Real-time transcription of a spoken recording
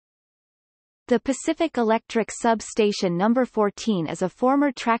The Pacific Electric Substation No. 14 is a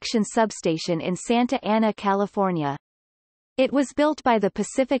former traction substation in Santa Ana, California. It was built by the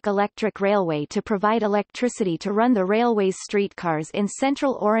Pacific Electric Railway to provide electricity to run the railway's streetcars in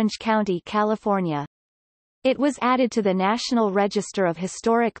central Orange County, California. It was added to the National Register of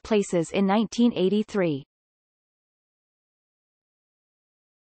Historic Places in 1983.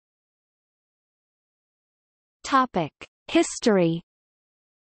 Topic: History.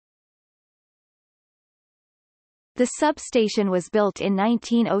 The substation was built in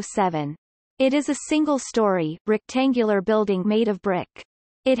 1907. It is a single-story, rectangular building made of brick.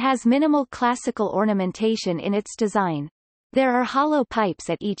 It has minimal classical ornamentation in its design. There are hollow pipes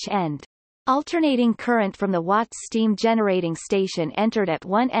at each end. Alternating current from the Watts steam generating station entered at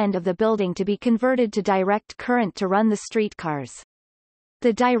one end of the building to be converted to direct current to run the streetcars.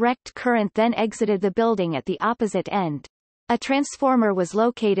 The direct current then exited the building at the opposite end. A transformer was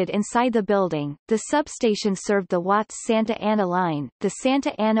located inside the building. The substation served the Watts-Santa Ana line, the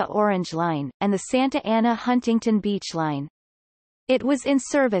Santa Ana-Orange line, and the Santa Ana-Huntington Beach line. It was in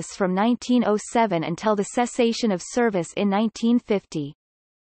service from 1907 until the cessation of service in 1950.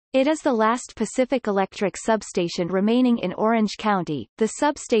 It is the last Pacific Electric substation remaining in Orange County. The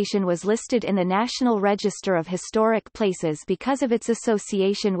substation was listed in the National Register of Historic Places because of its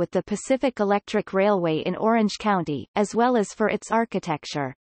association with the Pacific Electric Railway in Orange County, as well as for its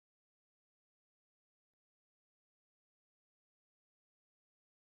architecture.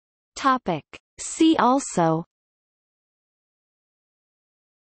 Topic. See also: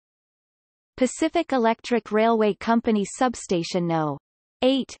 Pacific Electric Railway Company Substation No.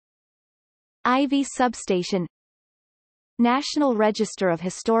 8, Ivy Substation, National Register of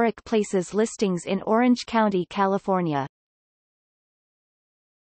Historic Places listings in Orange County, California.